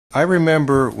I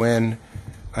remember when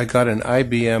I got an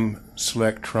IBM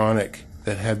Selectronic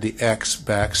that had the X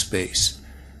backspace,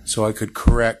 so I could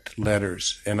correct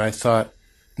letters, and I thought,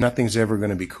 nothing's ever going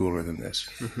to be cooler than this.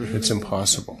 It's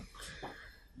impossible.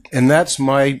 And that's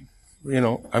my,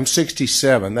 I'm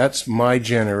 67, that's my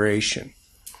generation.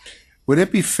 Would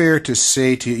it be fair to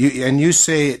say to you, and you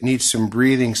say it needs some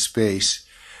breathing space,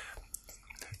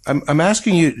 I'm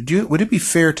asking you, would it be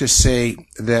fair to say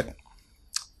that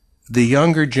the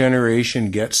younger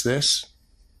generation gets this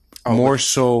more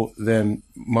so than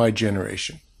my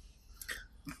generation?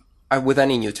 With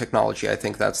any new technology, I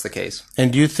think that's the case.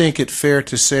 And do you think it fair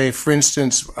to say, for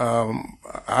instance,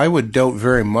 I would doubt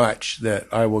very much that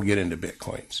I will get into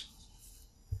Bitcoins.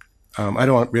 I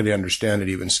don't really understand it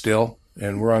even still,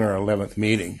 and we're on our 11th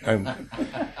meeting.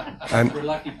 We're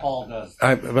lucky Paul does.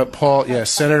 But Paul, yes,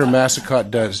 Senator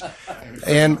Massicott does.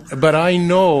 But I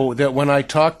know that when I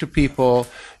talk to people,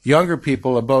 younger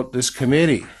people, about this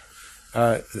committee,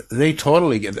 they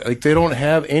totally get it. Like, they don't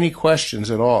have any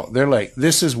questions at all. They're like,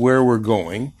 this is where we're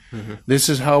going. This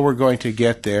is how we're going to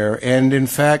get there. And in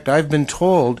fact, I've been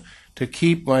told to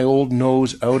keep my old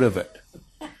nose out of it.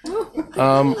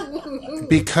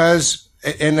 Because,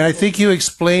 and I think you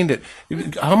explained it,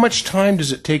 how much time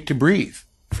does it take to breathe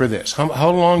for this?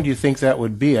 How long do you think that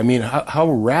would be? I mean, how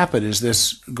rapid is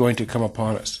this going to come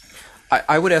upon us?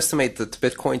 I would estimate that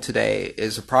Bitcoin today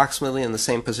is approximately in the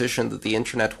same position that the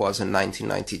internet was in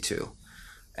 1992.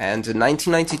 And in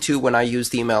 1992, when I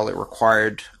used email, it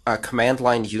required command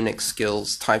line Unix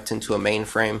skills typed into a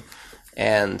mainframe,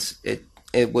 and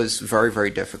it was very, very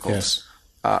difficult. Yes.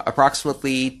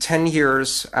 Approximately 10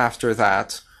 years after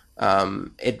that,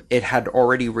 it had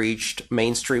already reached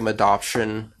mainstream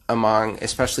adoption among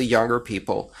especially younger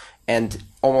people. And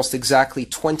almost exactly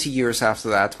 20 years after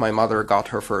that, my mother got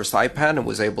her first iPad and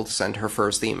was able to send her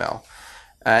first email.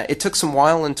 It took some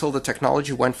while until the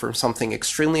technology went from something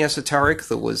extremely esoteric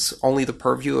that was only the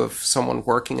purview of someone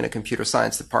working in a computer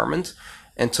science department,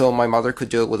 until my mother could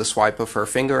do it with a swipe of her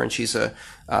finger, and she's a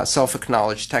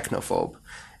self-acknowledged technophobe.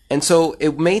 And so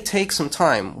it may take some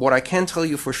time. What I can tell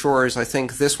you for sure is I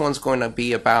think this one's going to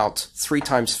be about 3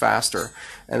 times faster.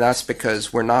 And that's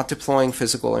because we're not deploying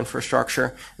physical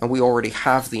infrastructure, and we already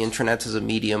have the internet as a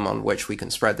medium on which we can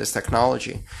spread this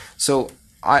technology. So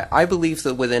I believe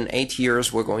that within 8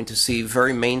 years, we're going to see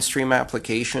very mainstream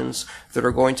applications that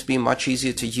are going to be much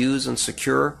easier to use and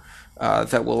secure,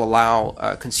 that will allow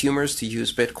consumers to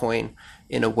use Bitcoin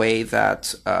in a way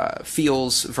that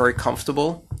feels very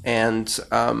comfortable. And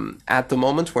at the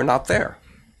moment, we're not there.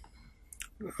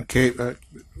 Okay,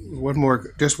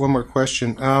 just one more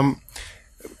question.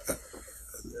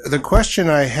 The question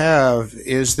I have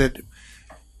is that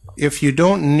if you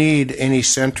don't need any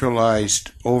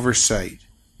centralized oversight,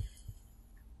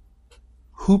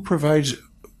 who provides?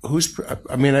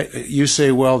 You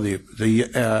say, well,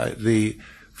 the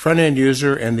front end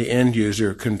user and the end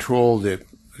user control the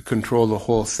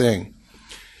whole thing.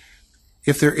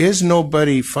 If there is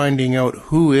nobody finding out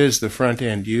who is the front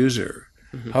end user,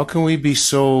 how can we be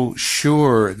so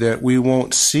sure that we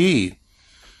won't see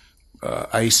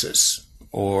ISIS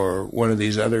or one of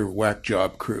these other whack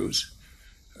job crews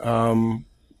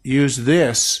use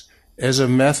this as a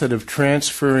method of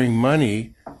transferring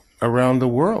money around the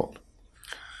world?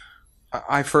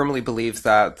 I firmly believe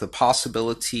that the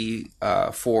possibility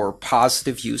for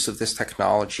positive use of this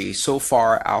technology so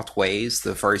far outweighs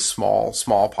the very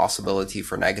small possibility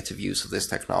for negative use of this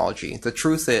technology. The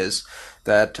truth is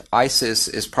that ISIS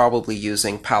is probably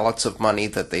using pallets of money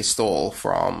that they stole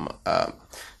from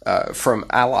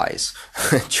allies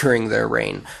during their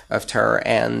reign of terror,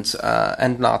 and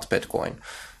not Bitcoin.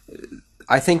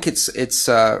 I think it's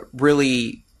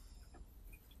really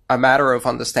a matter of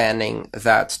understanding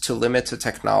that to limit a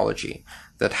technology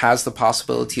that has the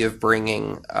possibility of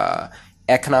bringing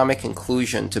economic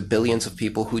inclusion to billions of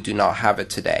people who do not have it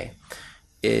today,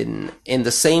 in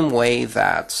the same way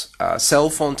that cell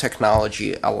phone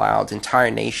technology allowed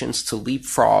entire nations to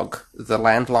leapfrog the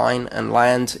landline and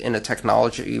land in a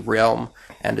technology realm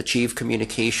and achieve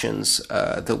communications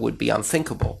that would be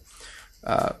unthinkable.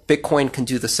 Bitcoin can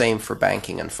do the same for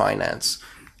banking and finance.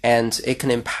 And it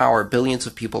can empower billions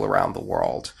of people around the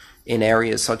world in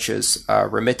areas such as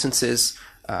remittances,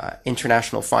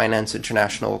 international finance,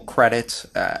 international credit,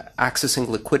 accessing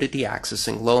liquidity,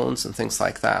 accessing loans, and things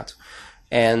like that.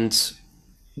 And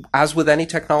as with any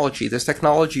technology, this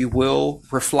technology will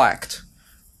reflect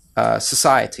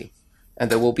society. And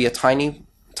there will be a tiny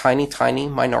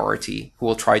minority who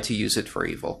will try to use it for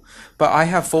evil. But I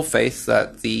have full faith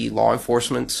that the law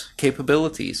enforcement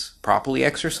capabilities, properly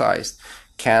exercised,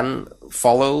 can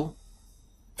follow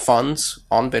funds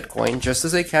on Bitcoin just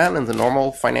as they can in the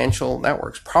normal financial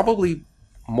networks, probably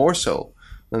more so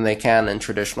than they can in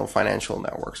traditional financial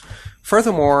networks.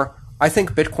 Furthermore, I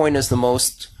think Bitcoin is the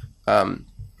most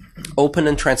open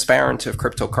and transparent of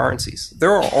cryptocurrencies.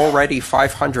 There are already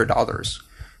 500 others,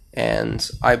 and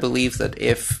I believe that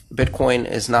if Bitcoin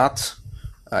is not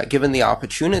given the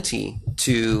opportunity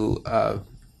to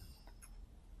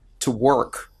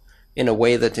work in a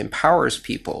way that empowers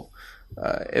people,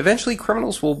 eventually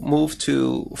criminals will move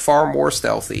to far more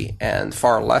stealthy and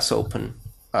far less open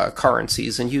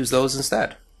currencies and use those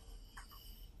instead.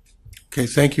 Okay,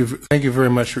 thank you very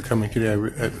much for coming today.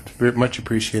 I very much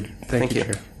appreciate it. Thank you,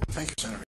 Chair. Thank you, Senator.